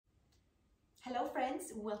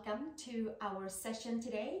friends, welcome to our session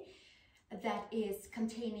today that is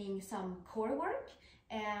containing some core work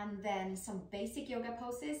and then some basic yoga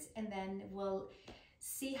poses, and then we'll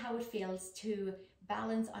see how it feels to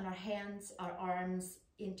balance on our hands, our arms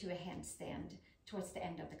into a handstand towards the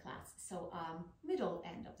end of the class. So middle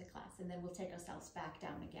end of the class, and then we'll take ourselves back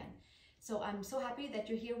down again. So I'm so happy that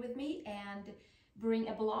you're here with me, and bring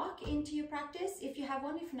a block into your practice if you have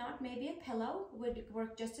one. If not, maybe a pillow would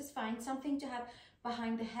work just as fine. Something to have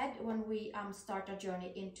behind the head when we start our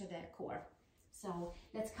journey into the core. So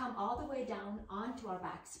let's come all the way down onto our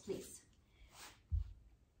backs, please.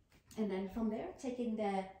 And then from there, taking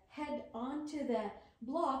the head onto the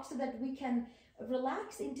block so that we can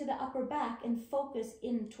relax into the upper back and focus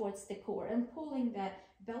in towards the core, and pulling the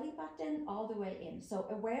belly button all the way in. So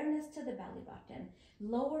awareness to the belly button,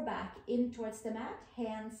 lower back in towards the mat,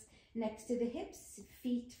 hands next to the hips,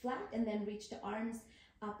 feet flat, and then reach the arms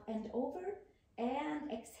up and over,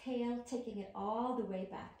 and exhale, taking it all the way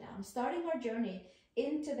back down, starting our journey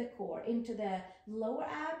into the core, into the lower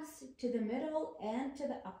abs, to the middle, and to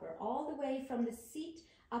the upper, all the way from the seat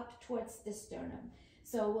up towards the sternum.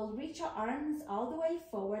 So we'll reach our arms all the way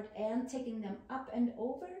forward and taking them up and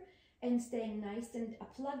over, and staying nice and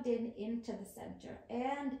plugged in into the center,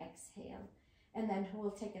 and exhale. And then we'll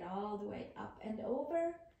take it all the way up and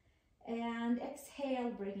over, and exhale,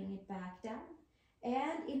 bringing it back down.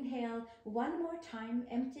 And inhale one more time,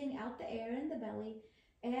 emptying out the air in the belly,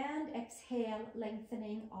 and exhale,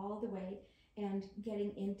 lengthening all the way and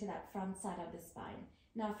getting into that front side of the spine.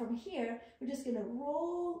 Now from here, we're just gonna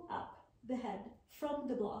roll up the head from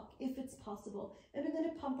the block if it's possible, and we're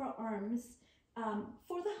gonna pump our arms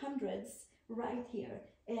for the hundreds right here,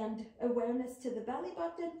 and awareness to the belly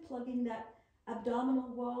button, plugging that abdominal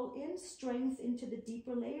wall in, strength into the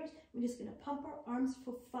deeper layers. We're just going to pump our arms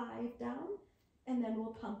for 5 down, and then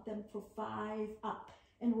we'll pump them for 5 up,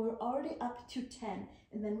 and we're already up to 10,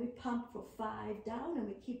 and then we pump for 5 down, and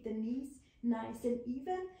we keep the knees nice and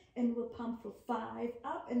even, and we'll pump for 5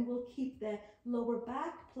 up, and we'll keep the lower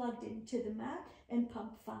back plugged into the mat, and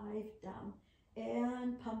pump 5 down,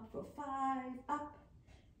 and pump for 5 up,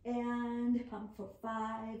 and pump for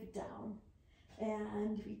 5 down.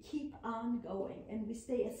 And we keep on going, and we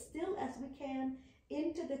stay as still as we can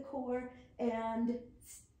into the core, and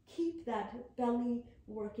keep that belly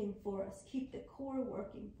working for us, keep the core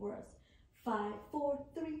working for us. 5, 4,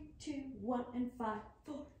 3, 2, 1, and 5,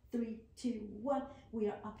 4, 3, 2, 1. We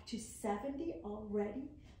are up to 70 already.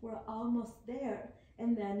 We're almost there.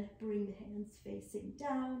 And then bring the hands facing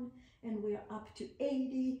down, and we are up to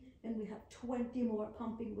 80, and we have 20 more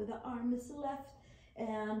pumping with the arms left,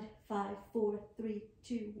 and 5, 4, 3,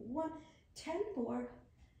 2, 1, 10 more,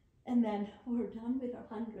 and then we're done with our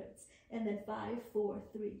hundreds, and then 5, 4,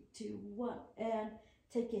 3, 2, 1, and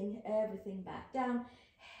taking everything back down.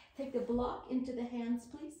 Take the block into the hands,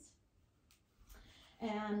 please,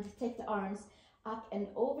 and take the arms up and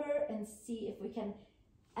over, and see if we can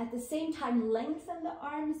at the same time lengthen the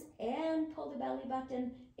arms and pull the belly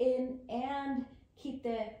button in, and keep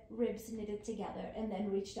the ribs knitted together, and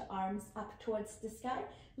then reach the arms up towards the sky.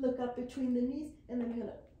 Look up between the knees, and then we're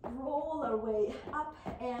gonna roll our way up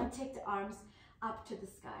and take the arms up to the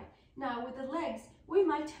sky. Now with the legs, we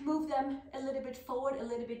might move them a little bit forward, a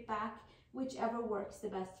little bit back, whichever works the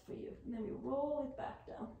best for you. And then we roll it back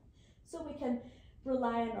down. So we can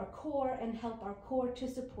rely on our core and help our core to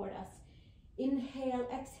support us. Inhale,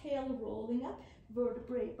 exhale, rolling up,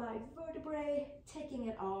 vertebrae by vertebrae, taking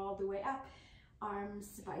it all the way up.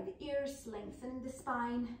 Arms by the ears, lengthening the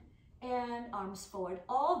spine, and arms forward.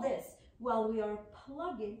 All this while we are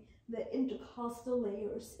plugging the intercostal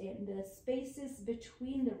layers in, the spaces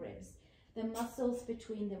between the ribs, the muscles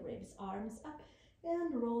between the ribs. Arms up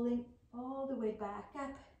and rolling all the way back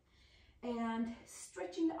up, and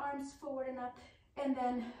stretching the arms forward and up, and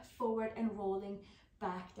then forward and rolling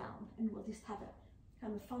back down. And we'll just have a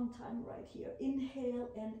kind of fun time right here. Inhale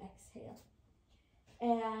and exhale.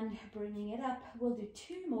 And bringing it up, we'll do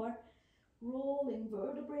 2 more, rolling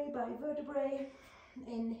vertebrae by vertebrae.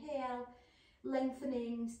 Inhale,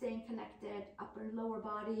 lengthening, staying connected, upper and lower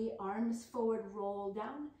body, arms forward, roll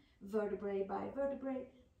down, vertebrae by vertebrae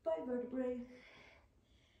by vertebrae.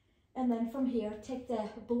 And then from here, take the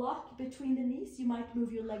block between the knees. You might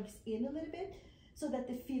move your legs in a little bit so that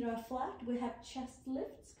the feet are flat. We have chest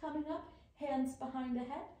lifts coming up, hands behind the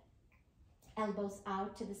head, elbows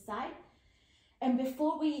out to the side. And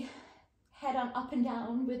before we head on up and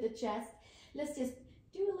down with the chest, let's just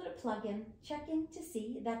do a little plug-in, checking to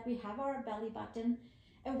see that we have our belly button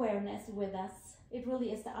awareness with us. It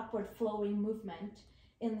really is the upward flowing movement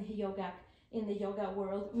in the yoga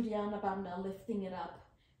world. Uddiyana Bandha, lifting it up.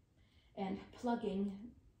 and plugging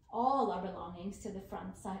all our belongings to the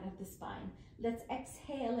front side of the spine. Let's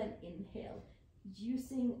exhale and inhale.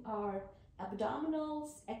 Using our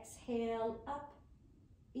abdominals, exhale up,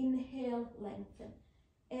 inhale, lengthen,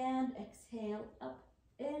 and exhale up,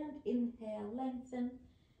 and inhale, lengthen,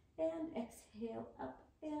 and exhale up,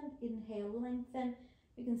 and inhale, lengthen.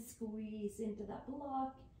 We can squeeze into that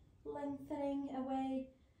block, lengthening away,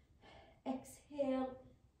 exhale,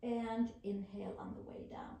 and inhale on the way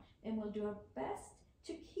down. And we'll do our best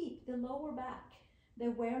to keep the lower back, the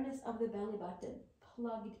awareness of the belly button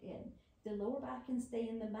plugged in. The lower back can stay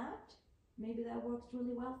in the mat. Maybe that works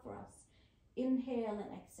really well for us. Inhale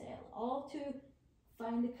and exhale, all to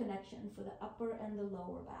find the connection for the upper and the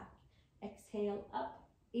lower back. Exhale up,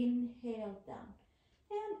 inhale down,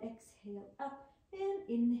 and exhale up, and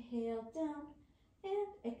inhale down,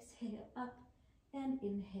 and exhale up, and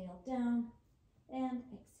inhale down, and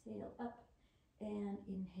exhale up, and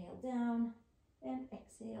inhale down, and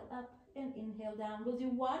exhale up, and inhale down. We'll do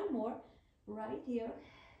one more right here.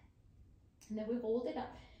 And then we hold it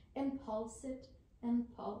up and pulse it,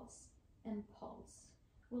 and pulse, and pulse.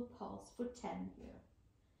 We'll pulse for 10 here,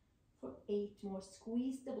 for 8 more.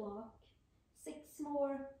 Squeeze the block, 6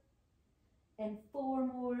 more, and 4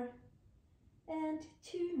 more, and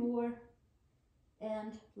 2 more,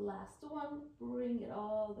 and last one. Bring it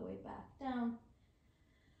all the way back down.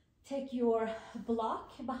 Take your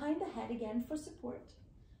block behind the head again for support.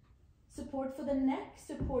 Support for the neck,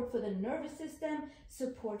 support for the nervous system,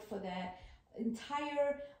 support for the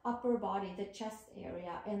entire upper body, the chest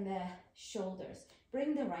area and the shoulders.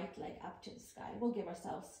 Bring the right leg up to the sky. We'll give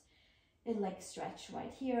ourselves a leg stretch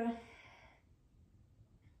right here.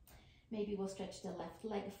 Maybe we'll stretch the left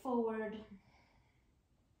leg forward.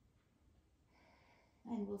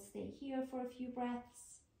 And we'll stay here for a few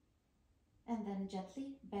breaths. And then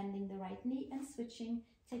gently bending the right knee and switching,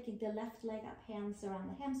 taking the left leg up, hands around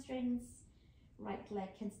the hamstrings. Right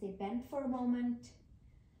leg can stay bent for a moment.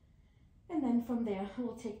 And then from there,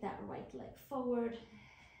 we'll take that right leg forward.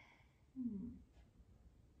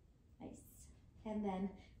 Nice. And then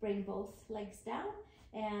bring both legs down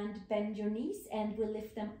and bend your knees, and we'll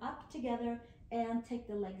lift them up together and take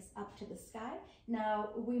the legs up to the sky. Now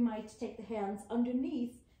we might take the hands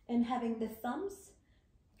underneath and having the thumbs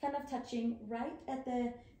kind of touching right at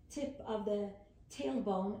the tip of the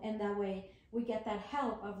tailbone, and that way we get that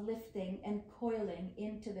help of lifting and coiling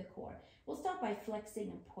into the core. We'll start by flexing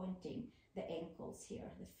and pointing the ankles here,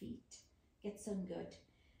 the feet. Get some good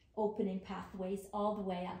opening pathways all the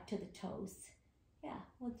way out to the toes. Yeah,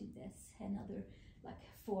 we'll do this. Another like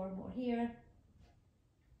 4 more here.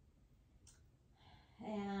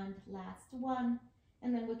 And last one.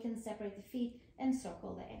 And then we can separate the feet and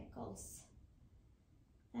circle the ankles.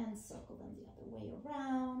 And circle them the other way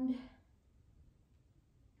around.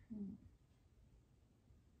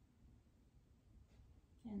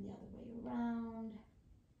 And the other way around.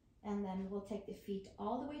 And then we'll take the feet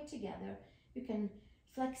all the way together. You can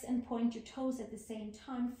flex and point your toes at the same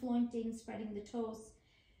time, flointing, spreading the toes.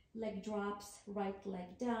 Leg drops, right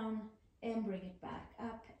leg down, and bring it back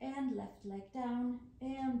up, and left leg down,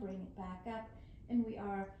 and bring it back up. And we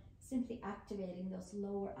are simply activating those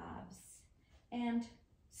lower abs and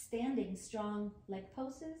standing strong leg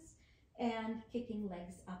poses and kicking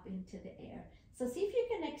legs up into the air. So see if you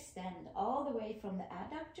can extend all the way from the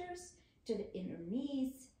adductors to the inner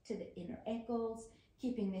knees, to the inner ankles,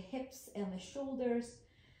 keeping the hips and the shoulders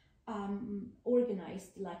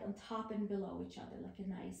organized like on top and below each other, like a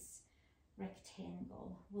nice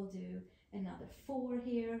rectangle. We'll do another 4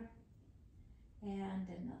 here, and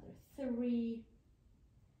another 3,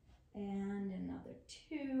 and another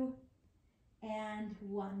 2, and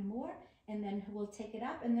 1 more, and then we'll take it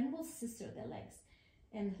up, and then we'll scissor the legs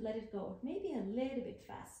and let it go maybe a little bit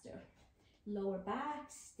faster. Lower back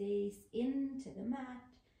stays into the mat,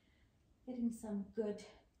 getting some good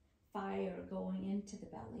fire going into the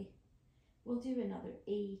belly. We'll do another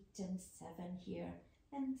 8 and 7 here,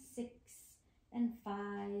 and 6 and 5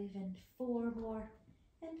 and 4 more,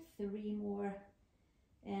 and 3 more,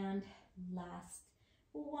 and last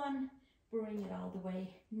 1. Bring it all the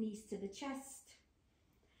way, knees to the chest.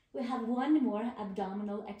 We have 1 more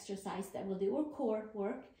abdominal exercise that we'll do, or core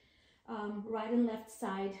work. Right and left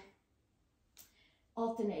side,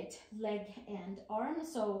 alternate leg and arm.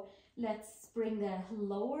 So let's bring the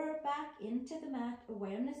lower back into the mat,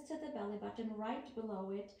 awareness to the belly button, right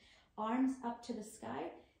below it, arms up to the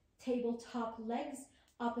sky, tabletop legs,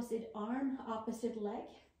 opposite arm, opposite leg,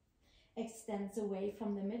 extends away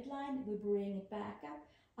from the midline. We bring it back up,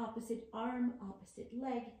 opposite arm, opposite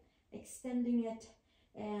leg, extending it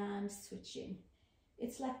and switching.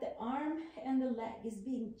 It's like the arm and the leg is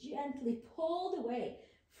being gently pulled away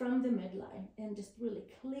from the midline and just really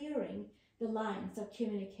clearing the lines of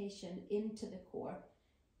communication into the core.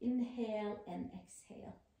 Inhale and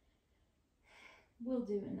exhale. We'll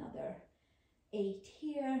do another 8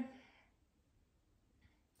 here,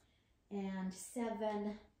 and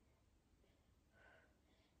 7,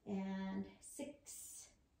 and 6,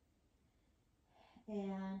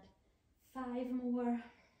 and 5 more,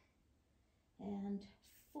 and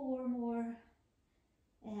 4 more,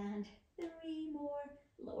 and 3 more.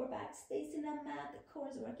 Lower back stays in the mat, the core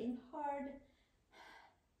is working hard.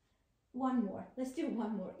 1 more, let's do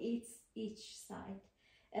 1 more each side.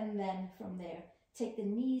 And then from there, take the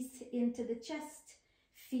knees into the chest,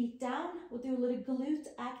 feet down. We'll do a little glute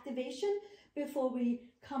activation before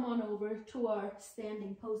we come on over to our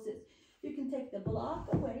standing poses. You can take the block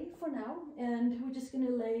away for now, and we're just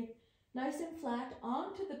gonna lay nice and flat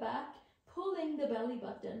onto the back, pulling the belly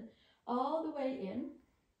button all the way in.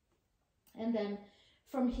 And then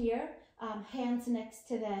from here, hands next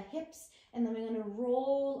to the hips, and then we're gonna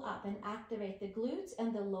roll up and activate the glutes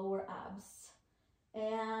and the lower abs.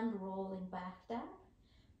 And rolling back down,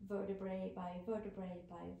 vertebrae by vertebrae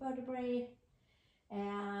by vertebrae,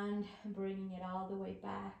 and bringing it all the way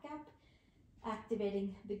back up,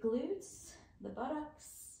 activating the glutes, the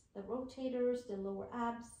buttocks, the rotators, the lower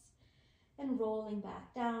abs, and rolling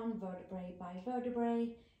back down, vertebrae by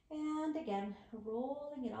vertebrae, and again,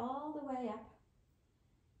 rolling it all the way up,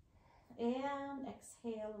 and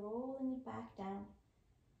exhale, rolling it back down,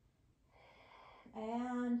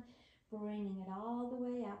 and bringing it all the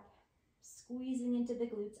way up, squeezing into the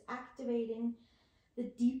glutes, activating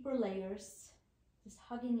the deeper layers, just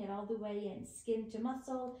hugging it all the way in, skin to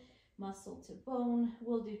muscle, muscle to bone.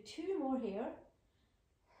 We'll do 2 more here,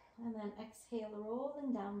 and then exhale,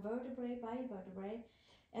 rolling down vertebrae by vertebrae,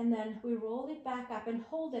 and then we roll it back up and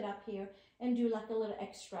hold it up here and do like a little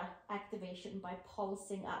extra activation by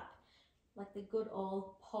pulsing up, like the good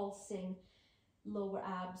old pulsing lower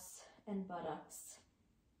abs and buttocks.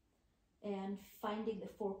 And finding the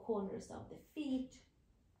 4 corners of the feet.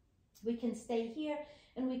 We can stay here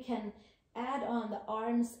and we can add on the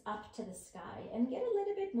arms up to the sky and get a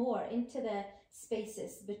little bit more into the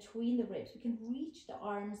spaces between the ribs. We can reach the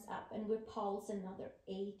arms up, and we pulse another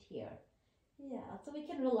 8 here. Yeah, so we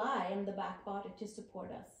can rely on the back body to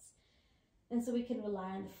support us. And so we can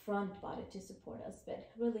rely on the front body to support us.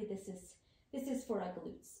 But really this is for our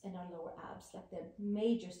glutes and our lower abs, like the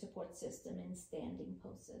major support system in standing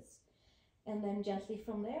poses. And then gently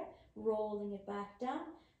from there, rolling it back down,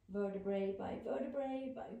 vertebrae by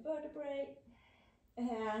vertebrae by vertebrae,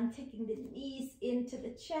 and taking the knees into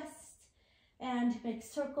the chest, and make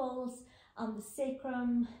circles on the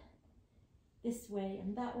sacrum, this way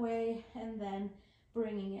and that way, and then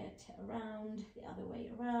bringing it around, the other way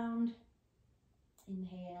around.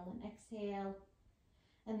 Inhale and exhale,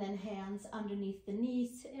 and then hands underneath the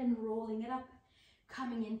knees and rolling it up,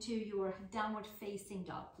 coming into your downward facing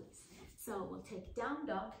dog, please. So we'll take down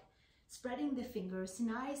dog, spreading the fingers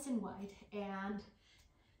nice and wide, and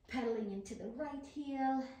pedaling into the right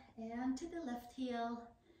heel and to the left heel.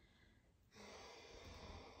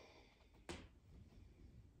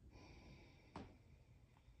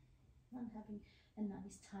 I'm having a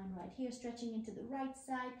nice time right here, stretching into the right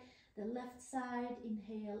side, the left side.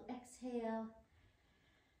 Inhale, exhale.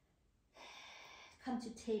 Come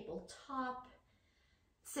to tabletop.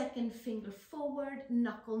 Second finger forward,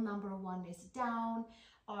 knuckle number 1 is down.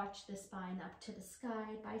 Arch the spine up to the sky,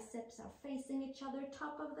 biceps are facing each other,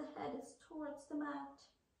 top of the head is towards the mat.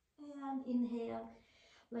 And inhale,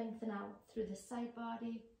 lengthen out through the side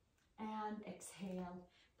body, and exhale.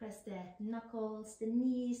 Press the knuckles, the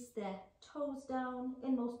knees, the toes down,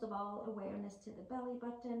 and most of all, awareness to the belly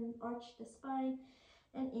button. Arch the spine,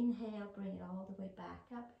 and inhale, bring it all the way back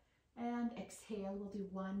up. And exhale, we'll do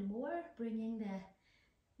 1 more, bringing the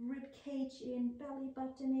rib cage in, belly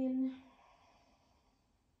button in,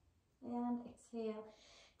 and exhale,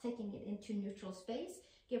 taking it into neutral space.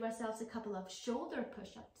 Give ourselves a couple of shoulder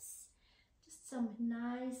push-ups, just some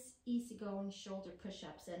nice easygoing shoulder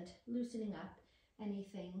push-ups, and loosening up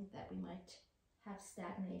anything that we might have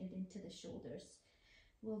stagnated into the shoulders.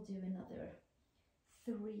 We'll do another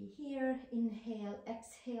 3 here. Inhale,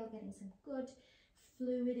 exhale, getting some good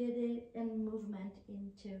fluidity and movement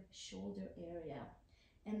into shoulder area.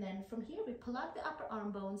 And then from here, we plug the upper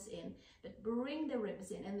arm bones in, but bring the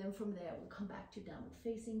ribs in. And then from there, we'll come back to downward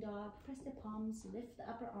facing dog. Press the palms, lift the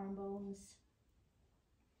upper arm bones.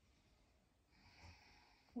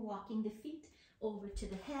 Walking the feet over to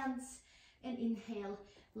the hands. And inhale,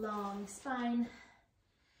 long spine.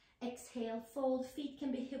 Exhale, fold. Feet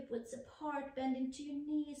can be hip widths apart. Bend into your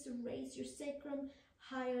knees. Raise your sacrum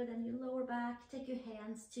higher than your lower back. Take your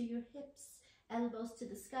hands to your hips, elbows to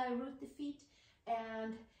the sky. Root the feet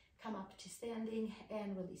and come up to standing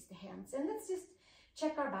and release the hands. And let's just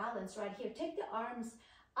check our balance right here. Take the arms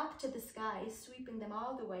up to the sky, sweeping them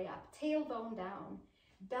all the way up. Tailbone down.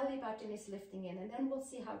 Belly button is lifting in. And then we'll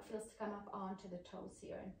see how it feels to come up onto the toes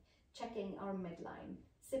here. And checking our midline.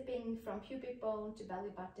 Sipping from pubic bone to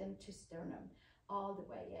belly button to sternum, all the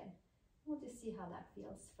way in. We'll just see how that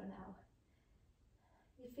feels for now.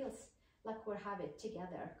 It feels like we have it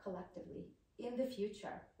together collectively in the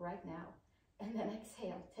future, right now. And then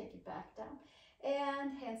exhale, take it back down.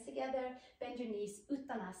 And hands together, bend your knees,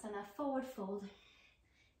 Uttanasana, forward fold.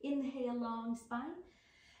 Inhale, long spine.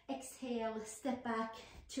 Exhale, step back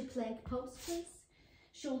to plank pose, please.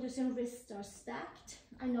 Shoulders and wrists are stacked.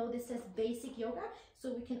 I know this says basic yoga,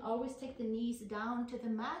 so we can always take the knees down to the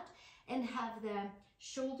mat and have the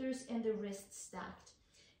shoulders and the wrists stacked.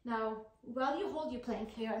 Now, while you hold your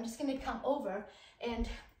plank here, I'm just going to come over and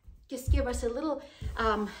just give us a little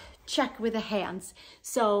check with the hands.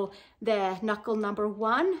 So the knuckle number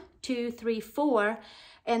 1, 2, 3, 4,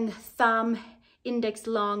 and thumb, index,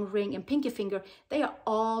 long, ring, and pinky finger, they are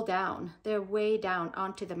all down. They're way down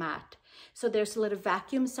onto the mat. So there's a little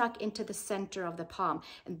vacuum suck into the center of the palm.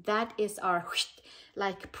 And that is our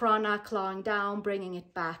like prana clawing down, bringing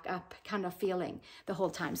it back up kind of feeling the whole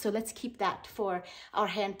time. So let's keep that for our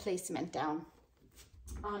hand placement down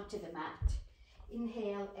onto the mat.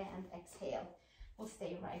 Inhale and exhale. We'll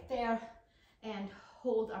stay right there and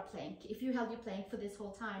hold our plank. If you held your plank for this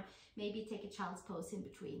whole time, maybe take a child's pose in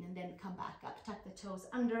between and then come back up. Tuck the toes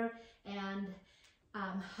under and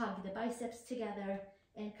hug the biceps together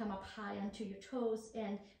and come up high onto your toes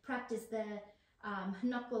and practice the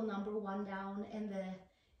knuckle number 1 down and the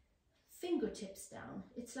fingertips down.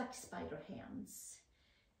 It's like spider hands.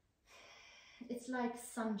 It's like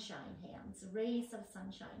sunshine hands, rays of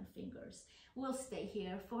sunshine fingers. We'll stay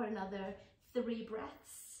here for another 3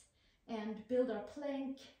 breaths and build our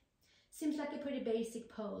plank. Seems like a pretty basic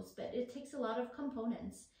pose, but it takes a lot of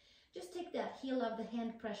components. Just take that heel of the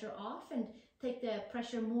hand pressure off and take the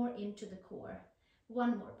pressure more into the core.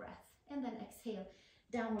 1 more breath, and then exhale.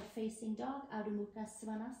 Downward facing dog, Adho Mukha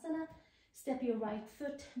Svanasana. Step your right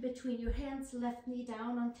foot between your hands, left knee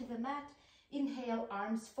down onto the mat. Inhale,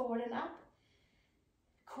 arms forward and up.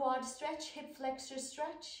 Quad stretch, hip flexor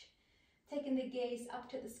stretch. Taking the gaze up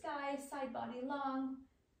to the sky, side body long.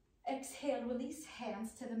 Exhale, release,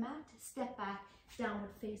 hands to the mat. Step back,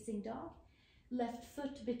 downward facing dog. Left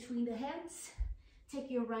foot between the hands. Take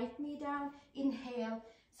your right knee down. Inhale,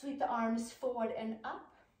 sweep the arms forward and up.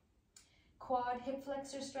 Quad hip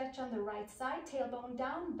flexor stretch on the right side, tailbone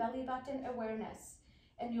down, belly button awareness.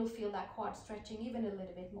 And you'll feel that quad stretching even a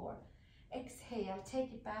little bit more. Exhale,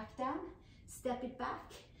 take it back down, step it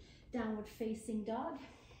back, downward facing dog.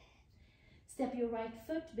 Step your right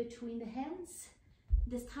foot between the hands.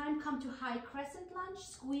 This time come to high crescent lunge,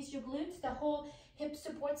 squeeze your glutes, the whole hip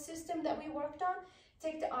support system that we worked on.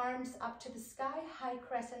 Take the arms up to the sky, high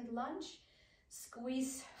crescent lunge.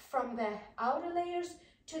 Squeeze from the outer layers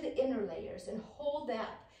to the inner layers and hold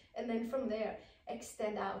that. And then from there,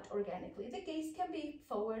 extend out organically. The gaze can be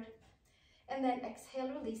forward. And then exhale,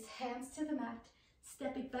 release, hands to the mat.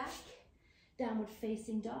 Step it back, downward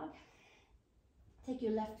facing dog. Take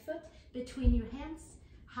your left foot between your hands,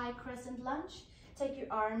 high crescent lunge. Take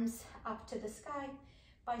your arms up to the sky,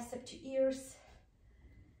 bicep to ears.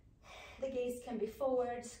 The gaze can be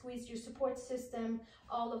forward, squeeze your support system,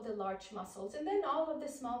 all of the large muscles, and then all of the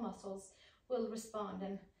small muscles will respond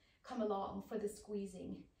and come along for the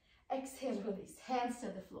squeezing. Exhale, release, hands to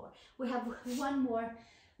the floor. We have 1 more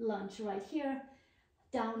lunge right here.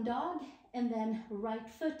 Down dog, and then right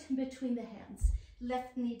foot between the hands.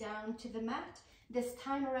 Left knee down to the mat. This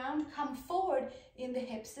time around, come forward in the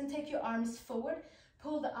hips and take your arms forward.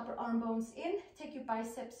 Pull the upper arm bones in, take your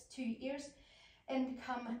biceps to your ears, and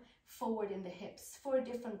come forward in the hips for a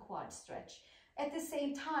different quad stretch. At the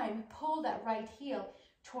same time, pull that right heel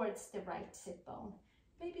towards the right sit bone.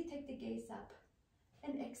 Maybe take the gaze up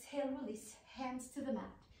and exhale, release, hands to the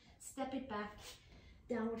mat. Step it back,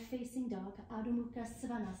 downward facing dog, Adho Mukha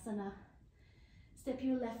Svanasana. Step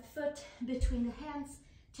your left foot between the hands,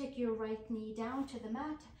 take your right knee down to the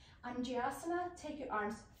mat. Anjasana, take your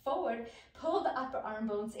arms forward, pull the upper arm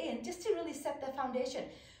bones in, just to really set the foundation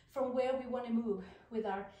from where we want to move with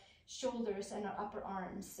our shoulders and our upper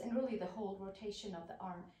arms, and really the whole rotation of the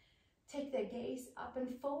arm. Take the gaze up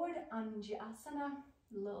and forward, Anjasana,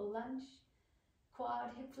 low lunge,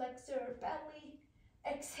 quad, hip flexor, belly.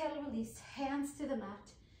 Exhale, release, hands to the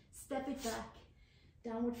mat. Step it back,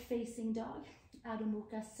 Downward facing dog, Adho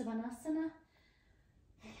Mukha Svanasana.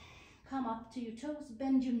 Come up to your toes,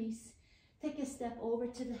 bend your knees. Take a step over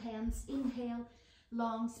to the hands. Inhale,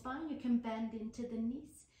 long spine. You can bend into the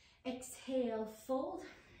knees. Exhale, fold.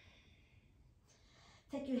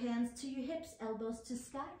 Take your hands to your hips, elbows to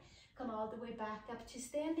sky. Come all the way back up to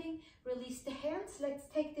standing. Release the hands. Let's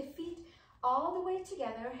take the feet all the way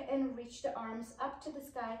together and reach the arms up to the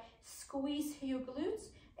sky. Squeeze your glutes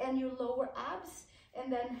and your lower abs.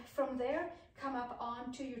 And then from there, come up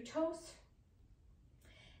onto your toes.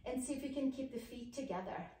 And see if you can keep the feet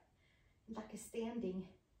together. Like a standing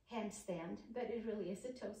handstand, but it really is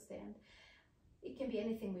a toe stand. It can be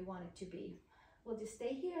anything we want it to be. We'll just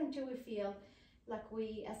stay here until we feel like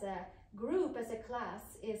we as a group, as a class,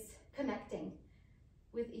 is connecting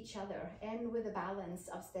with each other and with the balance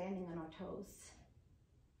of standing on our toes.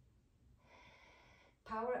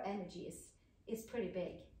 Power energy is pretty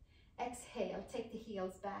big. Exhale, take the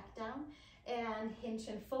heels back down and hinge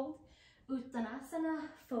and fold. Uttanasana,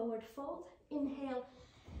 forward fold. Inhale,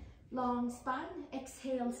 long spine.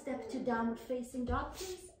 Exhale, step to downward facing dog,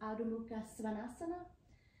 please. Adho Mukha Svanasana.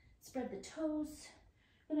 Spread the toes.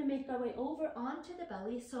 We're gonna make our way over onto the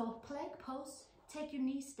belly. So plank pose, take your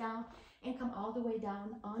knees down and come all the way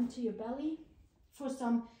down onto your belly for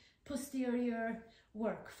some posterior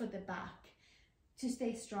work for the back to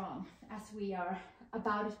stay strong as we are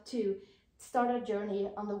about to start our journey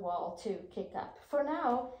on the wall to kick up. For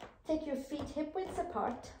now, take your feet hip widths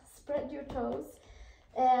apart, spread your toes,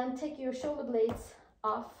 and take your shoulder blades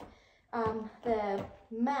off the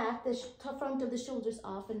mat, the front of the shoulders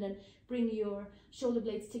off, and then bring your shoulder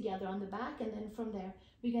blades together on the back, and then from there,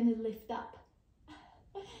 we're gonna lift up.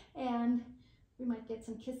 And we might get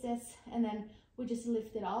some kisses, and then we just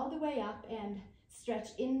lift it all the way up and stretch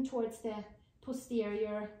in towards the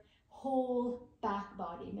posterior whole back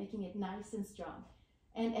body, making it nice and strong.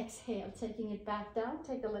 And exhale, taking it back down.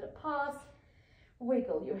 Take a little pause,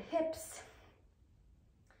 wiggle your hips.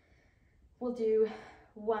 We'll do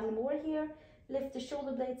one more here. Lift the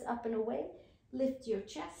shoulder blades up and away. Lift your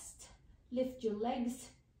chest, lift your legs,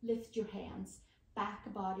 lift your hands.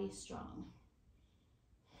 Back body strong.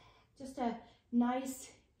 Just a nice,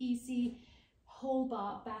 easy, whole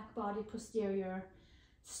back body posterior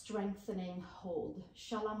strengthening hold.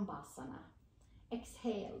 Shalambhasana.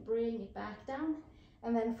 Exhale, bring it back down.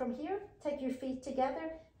 And then from here, take your feet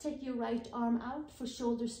together. Take your right arm out for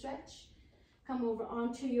shoulder stretch. Come over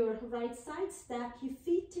onto your right side. Stack your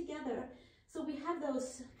feet together. So we have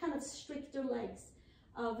those kind of stricter legs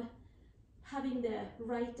of having the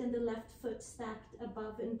right and the left foot stacked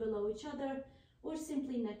above and below each other, or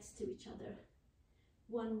simply next to each other.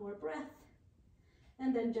 One more breath.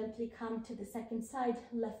 And then gently come to the second side,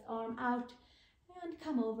 left arm out, and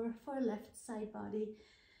come over for a left side body.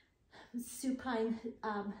 Supine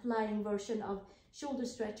lying version of shoulder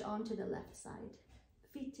stretch onto the left side.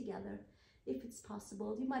 Feet together, if it's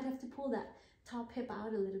possible. You might have to pull that top hip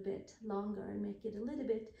out a little bit longer and make it a little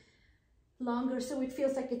bit longer so it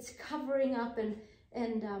feels like it's covering up and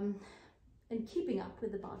keeping up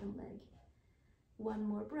with the bottom leg. One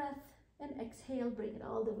more breath, and exhale, bring it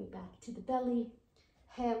all the way back to the belly.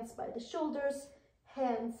 Hands by the shoulders,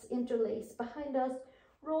 hands interlace behind us.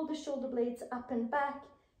 Roll the shoulder blades up and back.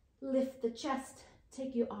 Lift the chest,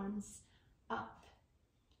 take your arms up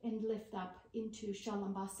and lift up into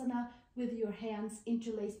Shalambhasana with your hands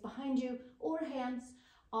interlaced behind you or hands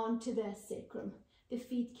onto the sacrum. The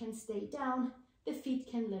feet can stay down, the feet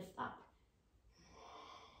can lift up.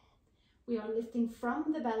 We are lifting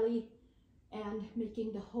from the belly and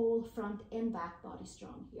making the whole front and back body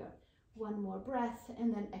strong here. One more breath,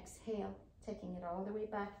 and then exhale, taking it all the way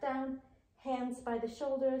back down. Hands by the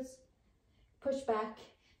shoulders, push back,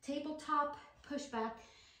 tabletop, push back,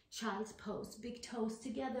 child's pose. Big toes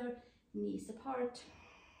together, knees apart.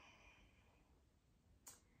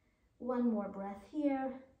 One more breath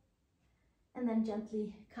here, and then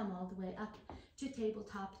gently come all the way up to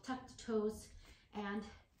tabletop. Tuck the toes and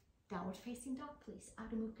downward facing dog, please.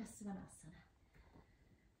 Adho Mukha Svanasana.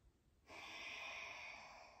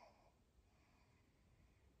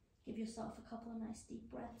 Give yourself a couple of nice deep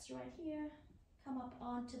breaths right here. Come up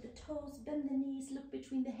onto the toes, bend the knees, look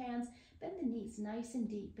between the hands, bend the knees nice and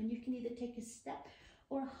deep, and you can either take a step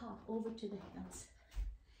or a hop over to the hands.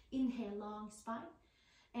 Inhale, long spine,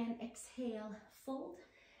 and exhale, fold.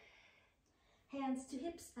 Hands to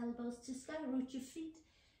hips, elbows to sky, root your feet,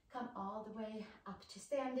 come all the way up to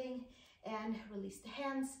standing, and release the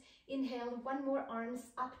hands. Inhale, one more, arms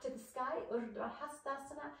up to the sky, Urdhva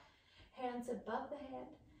Hastasana, hands above the head.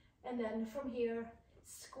 And then from here,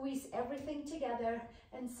 squeeze everything together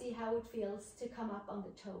and see how it feels to come up on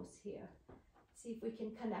the toes here. See if we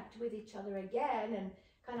can connect with each other again and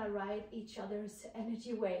kind of ride each other's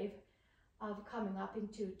energy wave of coming up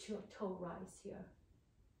into toe rise here.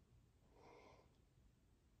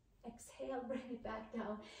 Exhale, bring it back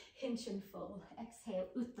down, hinge and fold. Exhale,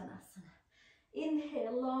 Uttanasana.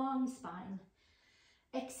 Inhale, long spine.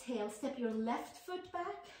 Exhale, step your left foot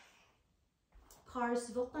back.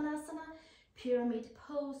 Parsvottanasana, pyramid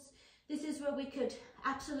pose. This is where we could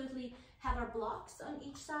absolutely have our blocks on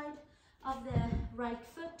each side of the right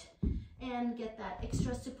foot and get that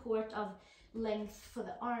extra support of length for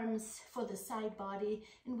the arms, for the side body,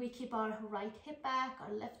 and we keep our right hip back,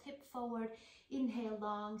 our left hip forward. Inhale,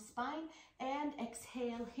 long spine, and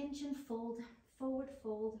exhale, hinge and fold, forward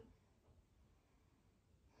fold.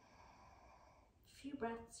 Few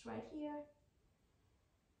breaths right here.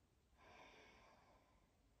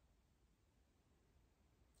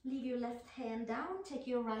 Leave your left hand down, take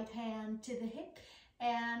your right hand to the hip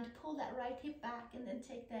and pull that right hip back, and then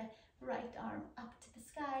take the right arm up to the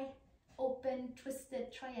sky. Open,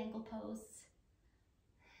 twisted triangle pose.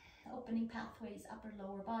 Opening pathways, upper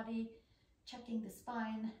lower body, checking the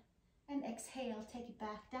spine, and exhale, take it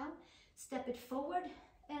back down. Step it forward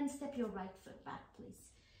and step your right foot back,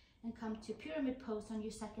 please. And come to pyramid pose on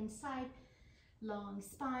your second side. Long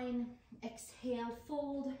spine, exhale,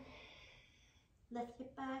 fold. Left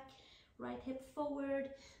hip back, right hip forward.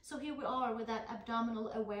 So here we are with that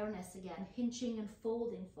abdominal awareness again, hinging and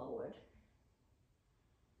folding forward.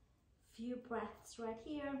 Few breaths right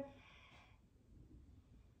here.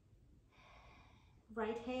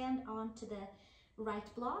 Right hand onto the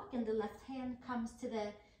right block, and the left hand comes to the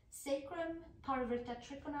sacrum, Parivrtta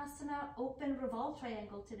Trikonasana, open revolve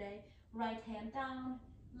triangle today. Right hand down,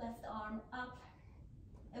 left arm up,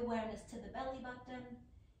 awareness to the belly button.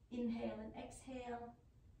 Inhale and exhale,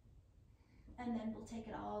 and then we'll take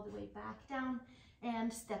it all the way back down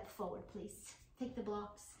and step forward, please. Take the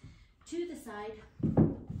blocks to the side,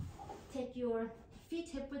 take your feet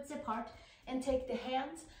hip widths apart, and take the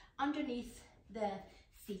hands underneath the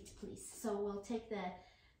feet, please. So we'll take the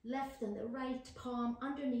left and the right palm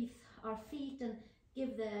underneath our feet and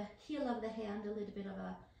give the heel of the hand a little bit of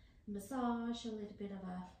a massage, a little bit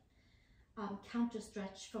of a counter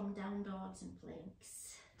stretch from down dogs and planks.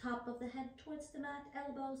 Top of the head towards the mat,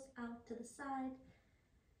 elbows out to the side.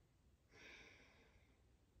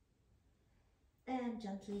 And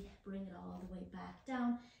gently bring it all the way back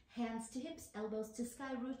down. Hands to hips, elbows to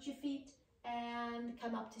sky, root your feet, and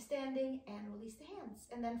come up to standing and release the hands.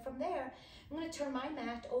 And then from there, I'm going to turn my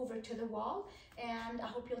mat over to the wall, and I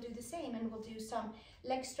hope you'll do the same. And we'll do some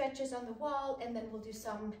leg stretches on the wall, and then we'll do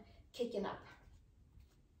some kicking up.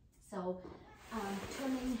 So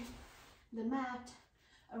turning the mat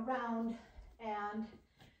around and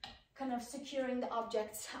kind of securing the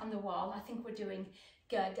objects on the wall. I think we're doing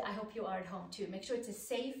good. I hope you are at home too. Make sure it's a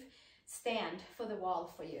safe stand for the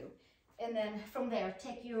wall for you. And then from there,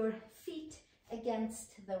 take your feet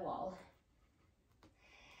against the wall.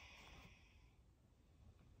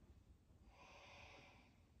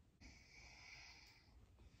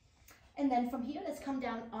 And then from here, let's come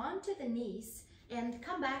down onto the knees and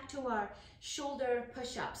come back to our shoulder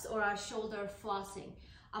push-ups or our shoulder flossing.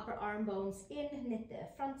 Upper arm bones in, knit the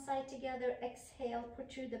front side together, exhale,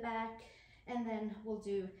 protrude the back, and then we'll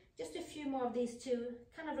do just a few more of these to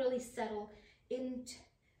kind of really settle into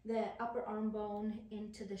the upper arm bone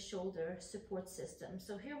into the shoulder support system.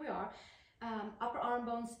 So here we are, upper arm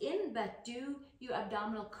bones in, but do your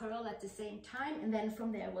abdominal curl at the same time, and then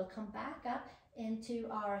from there we'll come back up into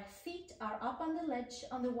our feet are up on the ledge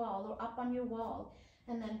on the wall or up on your wall,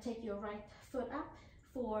 and then take your right foot up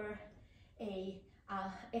for a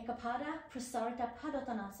Ekapada Prasarita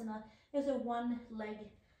Padottanasana. There's a one leg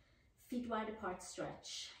feet wide apart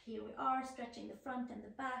stretch. Here we are, stretching the front and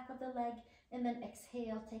the back of the leg, and then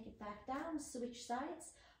exhale, take it back down, switch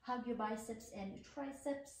sides, hug your biceps and your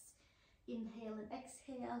triceps. Inhale and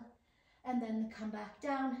exhale, and then come back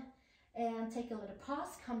down and take a little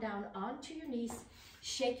pause, come down onto your knees,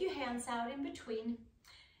 shake your hands out in between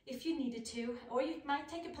if you needed to, or you might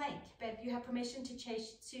take a plank, but you have permission to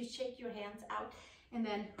shake your hands out. And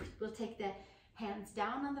then we'll take the hands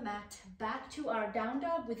down on the mat, back to our down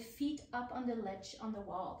dog with feet up on the ledge on the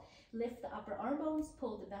wall. Lift the upper arm bones,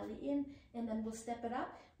 pull the belly in, and then we'll step it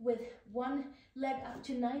up with one leg up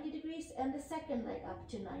to 90 degrees and the second leg up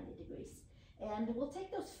to 90 degrees. And we'll take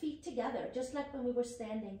those feet together, just like when we were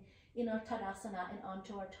standing in our Tadasana and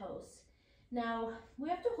onto our toes. Now, we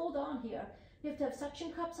have to hold on here. We have to have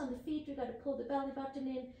suction cups on the feet. We've got to pull the belly button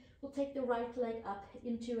in. We'll take the right leg up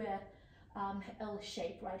into a L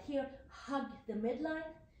shape right here. Hug the midline,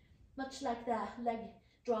 much like the leg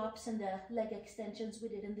drops and the leg extensions we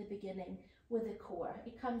did in the beginning. with the core.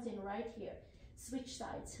 It comes in right here. Switch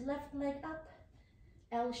sides, left leg up,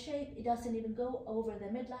 L shape. It doesn't even go over the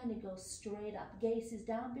midline, it goes straight up. Gaze is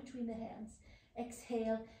down between the hands.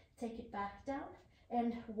 Exhale, take it back down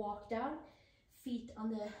and walk down. Feet on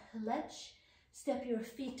the ledge, step your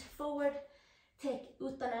feet forward. Take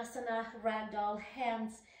Uttanasana, ragdoll,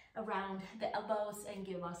 hands around the elbows and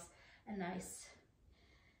give us a nice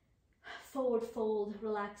forward fold,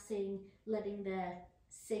 relaxing, letting the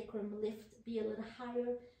sacrum lift, be a little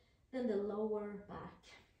higher than the lower back.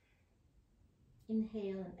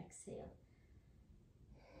 Inhale and exhale.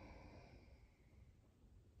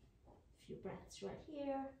 A few breaths right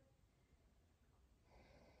here.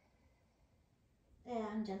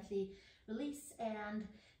 And gently release and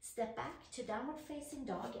step back to downward facing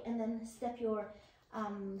dog, and then step your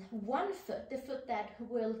one foot, the foot that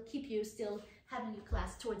will keep you still having your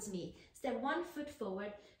class, towards me. Step 1 foot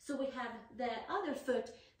forward, so we have the other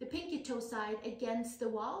foot, the pinky toe side, against the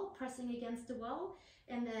wall, pressing against the wall,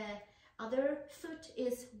 and the other foot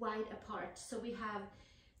is wide apart. So we have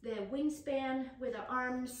the wingspan with our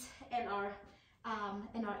arms and our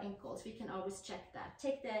ankles. We can always check that.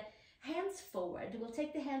 Take the hands forward. We'll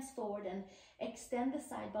take the hands forward and extend the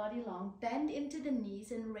side body long, bend into the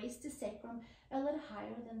knees and raise the sacrum a little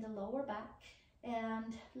higher than the lower back,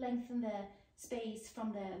 and lengthen the space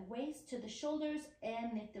from the waist to the shoulders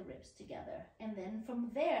and knit the ribs together. And then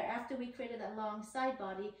from there, after we created that long side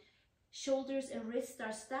body, shoulders and wrists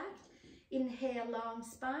are stacked. Inhale, long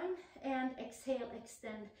spine, and exhale,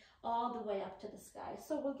 extend all the way up to the sky.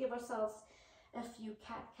 So we'll give ourselves a few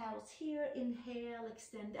cat-cows here. Inhale,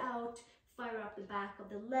 extend out, fire up the back of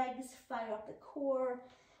the legs, fire up the core,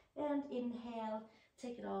 and inhale,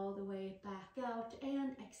 take it all the way back out,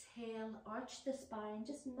 and exhale, arch the spine,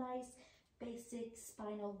 just nice basic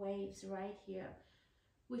spinal waves right here,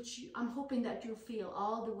 which I'm hoping that you'll feel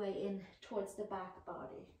all the way in towards the back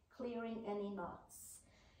body, clearing any knots,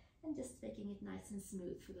 and just making it nice and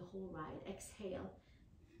smooth for the whole ride. Exhale,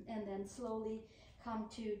 and then slowly come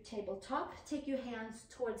to tabletop. Take your hands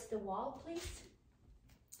towards the wall, please.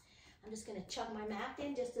 I'm just going to chug my mat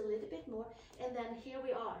in just a little bit more, and then here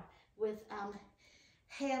we are with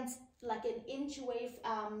hands like an inch away,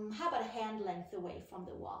 how about a hand length away from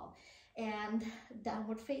the wall, and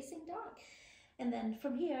downward facing dog. And then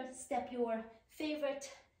from here, step your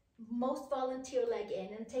favorite, most volunteer leg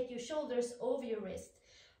in, and take your shoulders over your wrist.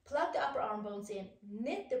 Plug the upper arm bones in,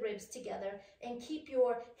 knit the ribs together, and keep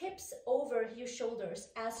your hips over your shoulders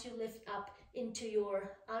as you lift up into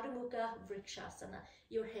your Adho Mukha Vrikshasana,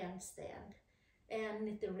 your handstand. And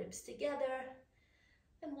knit the ribs together,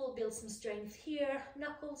 and we'll build some strength here.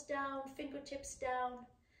 Knuckles down, fingertips down,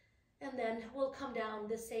 and then we'll come down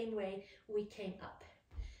the same way we came up.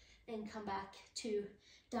 And come back to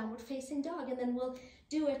downward facing dog, and then we'll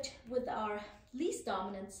do it with our least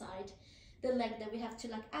dominant side, the leg that we have to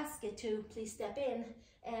like ask it to please step in,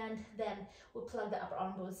 and then we'll plug the upper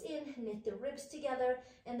arm bones in, knit the ribs together,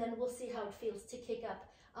 and then we'll see how it feels to kick up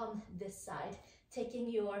on this side, taking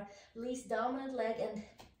your least dominant leg and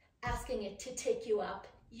asking it to take you up,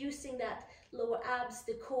 using that lower abs,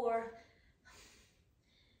 the core,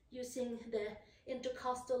 using the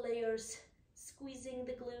intercostal layers, squeezing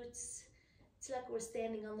the glutes. It's like we're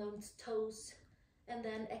standing on those toes. And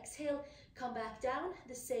then exhale, come back down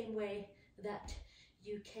the same way that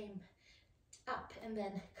you came up, and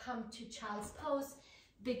then come to child's pose,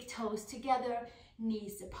 big toes together,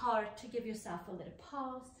 knees apart, to give yourself a little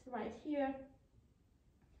pause right here.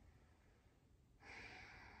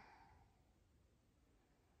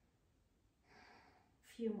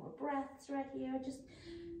 Few more breaths right here, just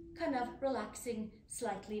kind of relaxing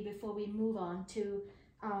slightly before we move on to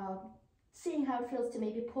seeing how it feels to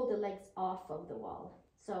maybe pull the legs off of the wall.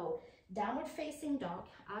 So downward facing dog,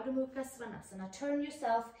 Adho Mukha Svanasana. Turn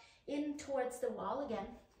yourself in towards the wall again,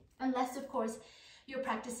 unless of course you're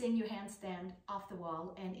practicing your handstand off the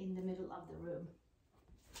wall and in the middle of the room.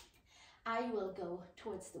 I will go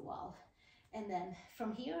towards the wall, and then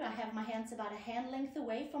from here I have my hands about a hand length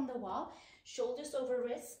away from the wall, shoulders over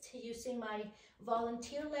wrist, using my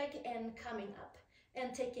volunteer leg and coming up,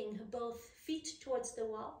 and taking both feet towards the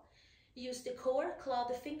wall. Use the core, claw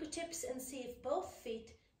the fingertips, and see if both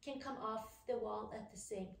feet can come off the wall at the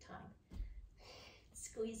same time.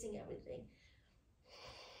 Squeezing everything,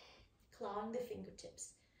 clawing the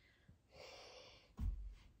fingertips.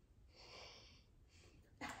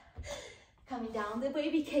 Coming down the way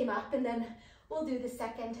we came up, and then we'll do the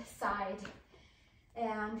second side.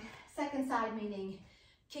 And second side meaning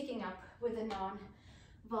kicking up with a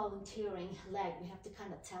non-volunteering leg. We have to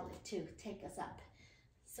kind of tell it to take us up.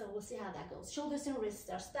 So we'll see how that goes. Shoulders and wrists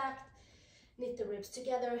are stacked. Knit the ribs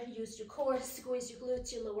together, use your core, squeeze your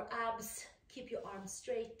glutes, your lower abs, keep your arms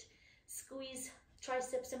straight, squeeze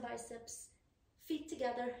triceps and biceps, feet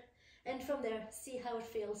together, and from there, see how it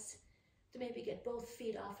feels to maybe get both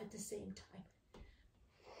feet off at the same time.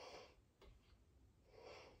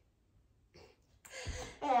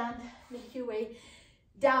 And make your way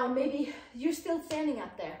down. Maybe you're still standing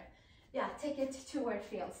up there. Yeah, take it to where it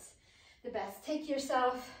feels the best. Take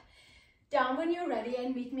yourself down when you're ready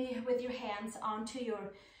and meet me with your hands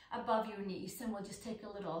above your knees. And we'll just take a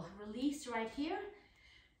little release right here.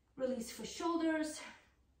 Release for shoulders,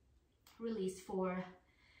 release for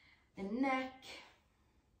the neck.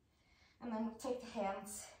 And then we'll take the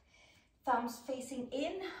hands, thumbs facing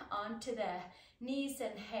in onto the knees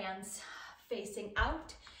and hands facing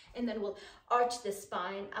out. And then we'll arch the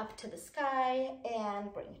spine up to the sky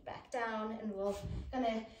and bring it back down. And we're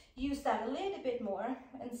gonna use that a little bit more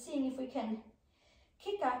and seeing if we can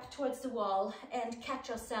kick up towards the wall and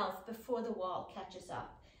catch ourselves before the wall catches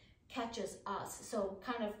us. So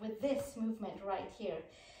kind of with this movement right here.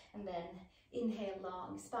 And then inhale,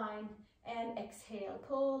 long spine, and exhale,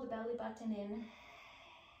 pull the belly button in.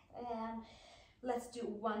 And let's do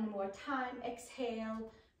one more time.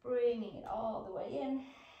 Exhale, bringing it all the way in.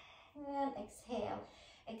 And exhale,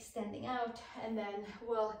 extending out. And then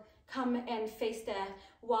we'll come and face the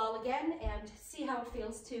wall again and see how it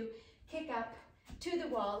feels to kick up to the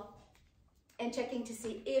wall and checking to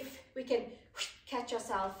see if we can catch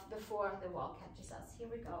ourselves before the wall catches us. Here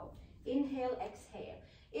we go. Inhale, exhale.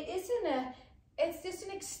 It's just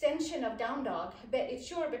an extension of down dog, but it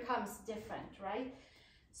sure becomes different, right?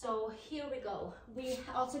 So here we go. We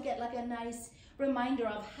also get like a nice reminder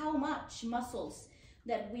of how much muscles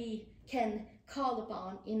that we can call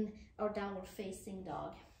upon in our downward facing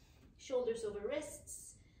dog. Shoulders over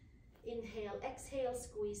wrists. Inhale, exhale,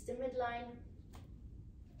 squeeze the midline.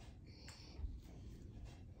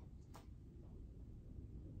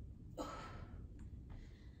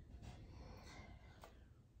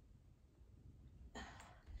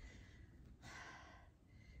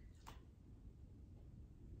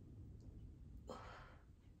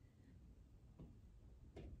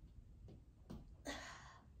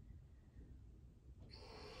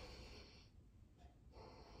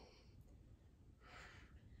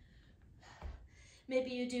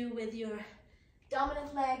 Maybe you do with your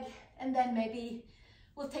dominant leg, and then maybe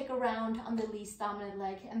we'll take a round on the least dominant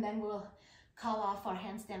leg, and then we'll call off our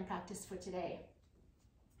handstand practice for today.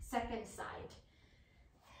 Second side,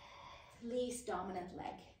 least dominant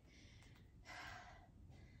leg.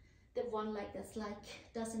 The one leg that's like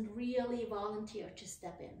doesn't really volunteer to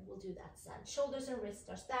step in. We'll do that side. Shoulders and wrists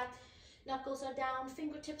are stacked, knuckles are down,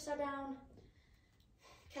 fingertips are down.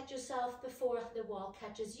 Catch yourself before the wall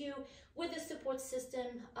catches you with the support system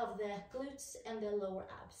of the glutes and the lower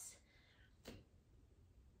abs.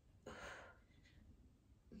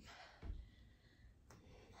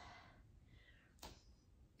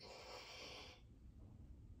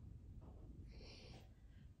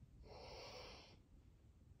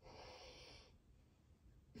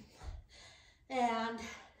 And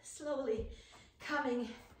slowly coming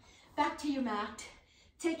back to your mat,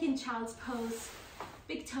 taking child's pose.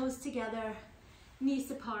 Big toes together,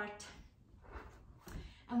 knees apart.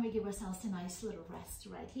 And we give ourselves a nice little rest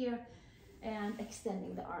right here. And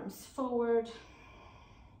extending the arms forward.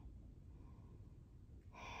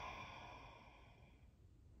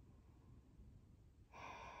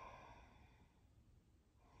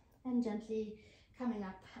 And gently coming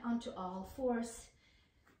up onto all fours.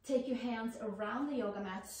 Take your hands around the yoga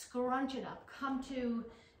mat, scrunch it up, come to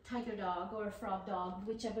tiger dog or frog dog,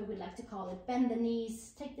 whichever we'd like to call it. Bend the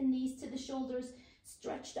knees, take the knees to the shoulders,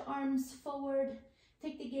 stretch the arms forward,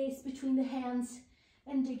 take the gaze between the hands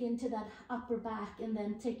and dig into that upper back, and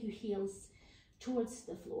then take your heels towards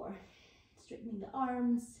the floor. Straightening the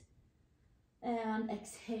arms and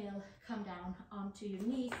exhale, come down onto your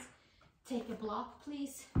knees. Take a block,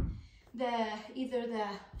 please. Either the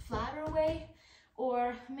flatter way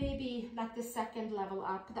or maybe like the second level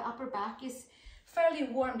up. The upper back is fairly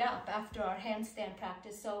warmed up after our handstand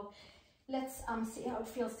practice, so let's see how it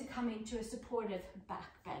feels to come into a supportive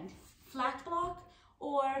back bend. Flat block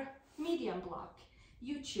or medium block,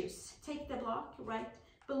 you choose. Take the block right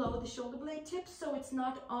below the shoulder blade tips, so it's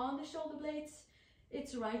not on the shoulder blades,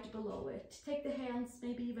 it's right below it. Take the hands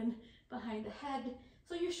maybe even behind the head,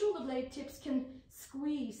 so your shoulder blade tips can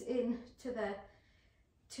squeeze in to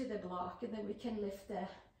the block, and then we can lift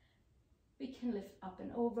up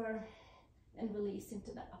and over and release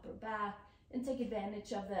into the upper back and take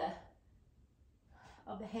advantage of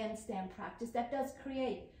the handstand practice. That does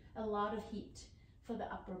create a lot of heat for the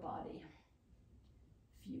upper body.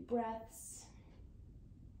 Few breaths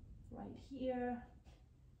right here.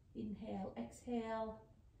 Inhale, exhale.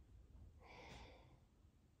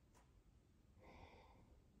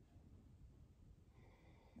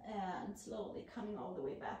 And slowly coming all the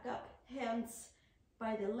way back up. Hands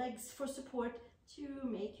by the legs for support to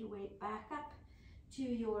make your way back up to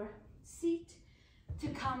your seat, to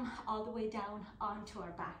come all the way down onto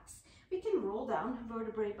our backs. We can roll down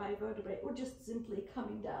vertebrae by vertebrae or just simply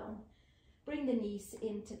coming down. Bring the knees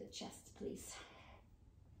into the chest, please.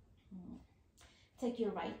 Take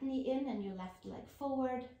your right knee in and your left leg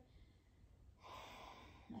forward.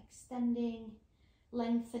 Extending,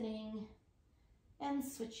 lengthening, and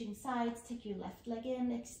switching sides. Take your left leg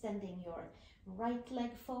in, extending your right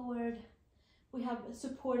leg forward. We have a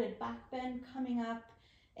supported back bend coming up,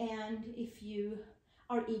 and if you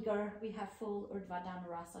are eager, we have full Urdhva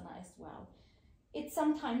Dhanurasana as well. It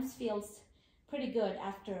sometimes feels pretty good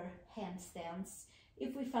after handstands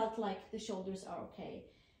if we felt like the shoulders are okay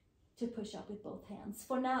to push up with both hands.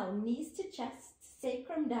 For now, knees to chest,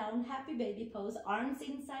 sacrum down, happy baby pose, arms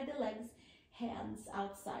inside the legs, hands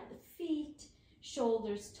outside the feet,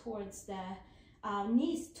 shoulders towards the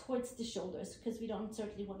knees towards the shoulders, because we don't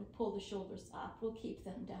certainly want to pull the shoulders up. We'll keep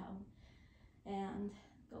them down. And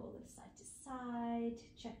go a little side to side,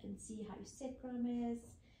 check and see how your sacrum is.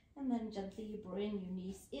 And then gently bring your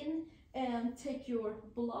knees in and take your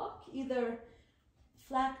block, either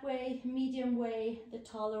flat way, medium way, the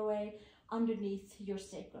taller way, underneath your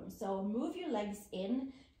sacrum. So move your legs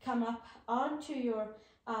in, come up onto your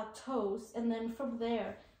toes, and then from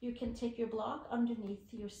there you can take your block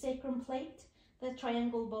underneath your sacrum plate, the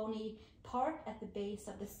triangle bony part at the base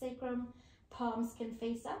of the sacrum. Palms can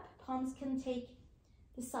face up, palms can take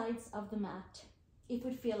the sides of the mat. If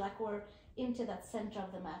we feel like we're into that center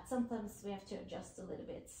of the mat, sometimes we have to adjust a little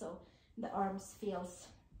bit so the arms feels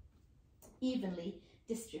evenly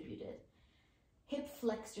distributed. Hip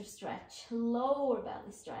flexor stretch, lower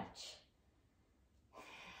belly stretch.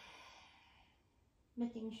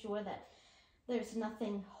 Making sure that there's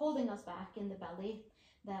nothing holding us back in the belly,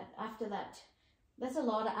 that after that, there's a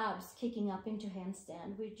lot of abs kicking up into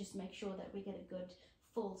handstand. We just make sure that we get a good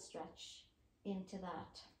full stretch into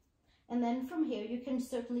that. And then from here, you can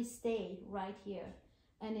certainly stay right here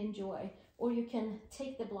and enjoy, or you can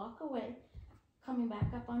take the block away, coming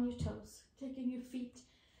back up on your toes, taking your feet,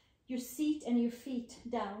 your seat and your feet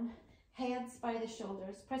down, hands by the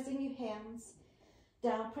shoulders, pressing your hands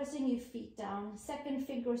down, pressing your feet down, second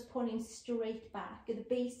fingers pointing straight back, the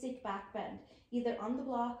basic back bend, either on the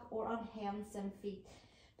block or on hands and feet.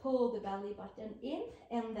 Pull the belly button in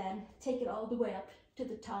and then take it all the way up to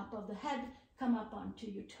the top of the head, come up onto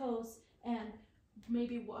your toes and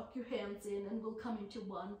maybe walk your hands in, and we'll come into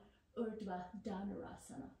one Urdhva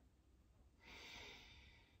Dhanurasana.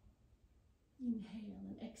 Inhale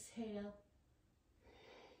and exhale.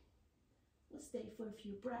 We'll stay for a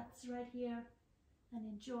few breaths right here and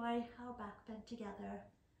enjoy our back bend together.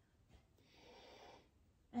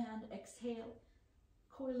 And exhale,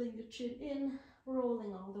 coiling the chin in,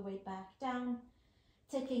 rolling all the way back down,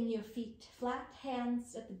 taking your feet flat,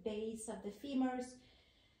 hands at the base of the femurs,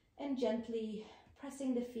 and gently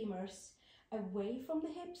pressing the femurs away from the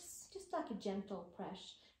hips, just like a gentle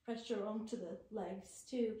pressure onto the legs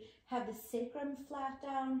to have the sacrum flat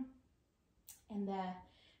down and the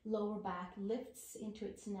lower back lifts into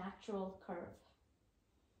its natural curve.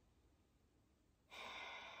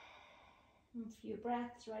 A few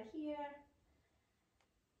breaths right here.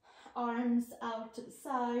 Arms out to the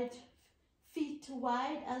side, feet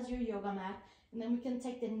wide as your yoga mat, and then we can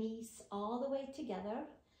take the knees all the way together.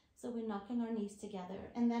 So we're knocking our knees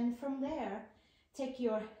together, and then from there, take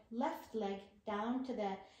your left leg down to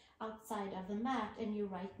the outside of the mat and your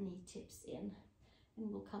right knee tips in.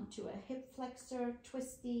 And we'll come to a hip flexor,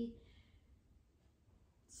 twisty,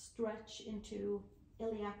 stretch into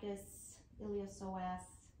iliacus, iliopsoas,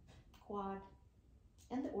 quad,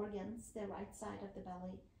 and the organs, the right side of the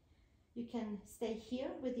belly. You can stay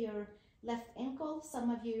here with your left ankle.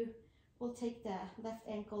 Some of you will take the left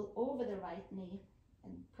ankle over the right knee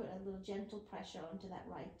and put a little gentle pressure onto that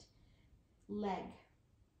right leg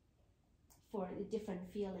for a different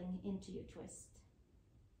feeling into your twist.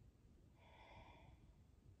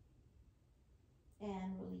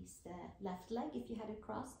 And release the left leg if you had it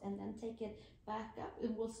crossed, and then take it back up.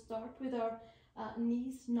 And we'll start with our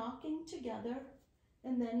knees knocking together,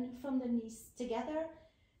 and then from the knees together,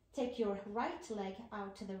 take your right leg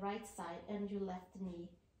out to the right side and your left knee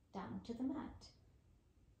down to the mat.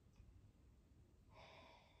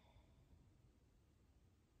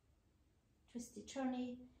 Twisty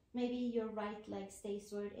turny. Maybe your right leg stays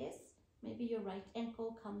where it is. Maybe your right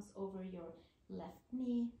ankle comes over your left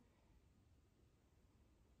knee.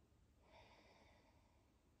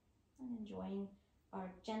 And enjoying our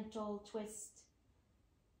gentle twist.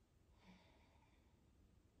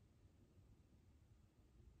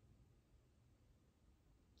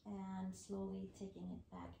 And slowly taking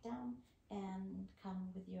it back down and come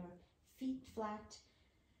with your feet flat.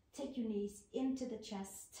 Take your knees into the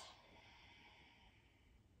chest.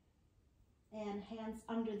 And hands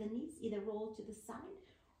under the knees, either roll to the side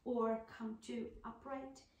or come to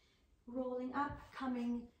upright. Rolling up,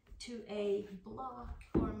 coming to a block,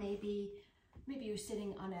 or maybe you're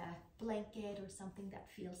sitting on a blanket or something that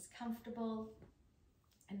feels comfortable.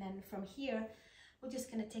 And then from here, we're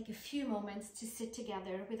just going to take a few moments to sit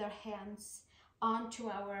together with our hands onto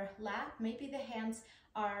our lap. Maybe the hands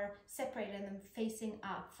are separated and facing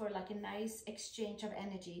up for like a nice exchange of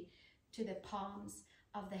energy to the palms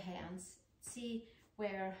of the hands. See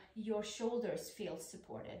where your shoulders feel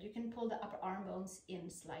supported. You can pull the upper arm bones in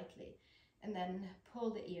slightly and then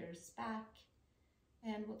pull the ears back.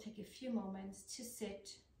 And we'll take a few moments to sit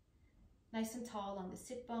nice and tall on the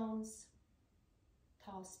sit bones,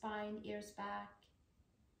 tall spine, ears back.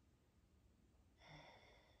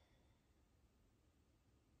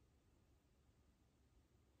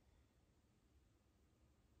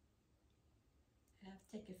 And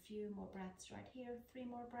I'll take a few more breaths right here, 3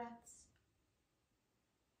 more breaths.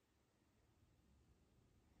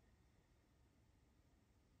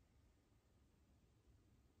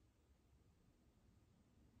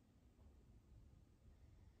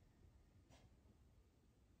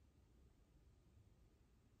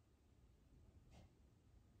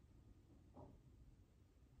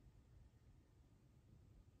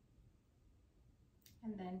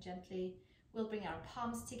 And then gently, we'll bring our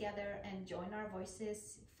palms together and join our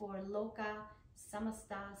voices for Loka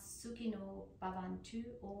Samasta Sukhino Bhavantu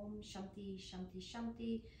Om Shanti Shanti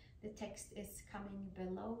Shanti. The text is coming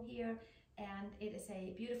below here, and it is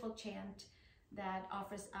a beautiful chant that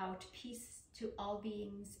offers out peace to all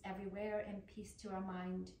beings everywhere, and peace to our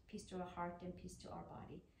mind, peace to our heart, and peace to our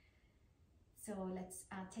body. So let's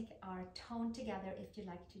take our tone together. If you'd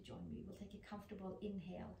like to join me, we'll take a comfortable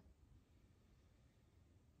inhale.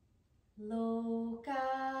 Loka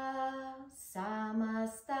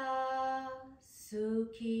samasta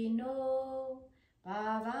sukhino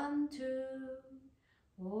bhavantu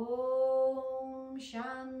Om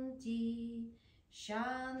Shanti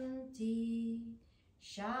Shanti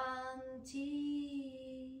Shanti.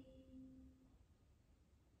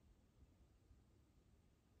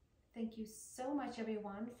 Thank you so much,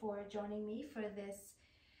 everyone, for joining me for this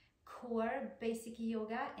core basic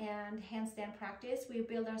yoga and handstand practice. We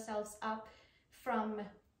build ourselves up from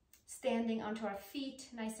standing onto our feet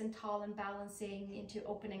nice and tall and balancing into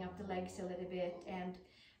opening up the legs a little bit and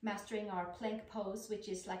mastering our plank pose, which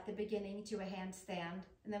is like the beginning to a handstand.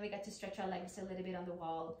 And then we get to stretch our legs a little bit on the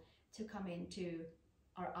wall to come into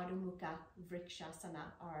our Adho Mukha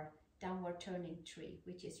Vrikshasana, our downward turning tree,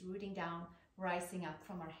 which is rooting down, rising up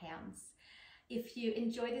from our hands. If you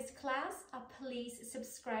enjoy this class, please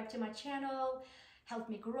subscribe to my channel, help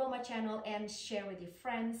me grow my channel, and share with your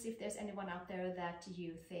friends. If there's anyone out there that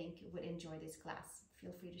you think would enjoy this class,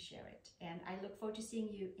 feel free to share it. And I look forward to seeing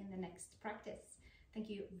you in the next practice. Thank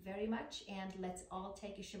you very much, and let's all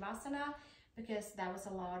take a Shavasana, because that was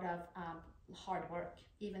a lot of hard work,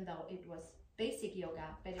 even though it was basic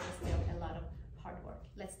yoga, but it was still a lot of hard work.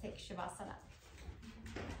 Let's take Shavasana.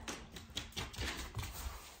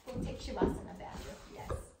 We'll take Shavasana back.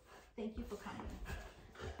 Yes. Thank you for coming.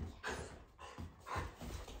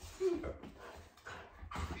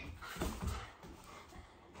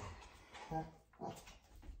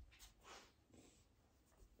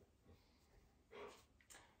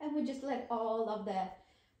 And we just let all of the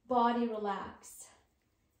body relax.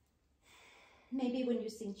 Maybe when you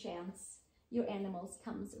sing chants, your animals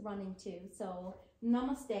comes running too. So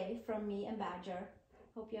namaste from me and Badger.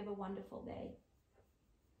 Hope you have a wonderful day.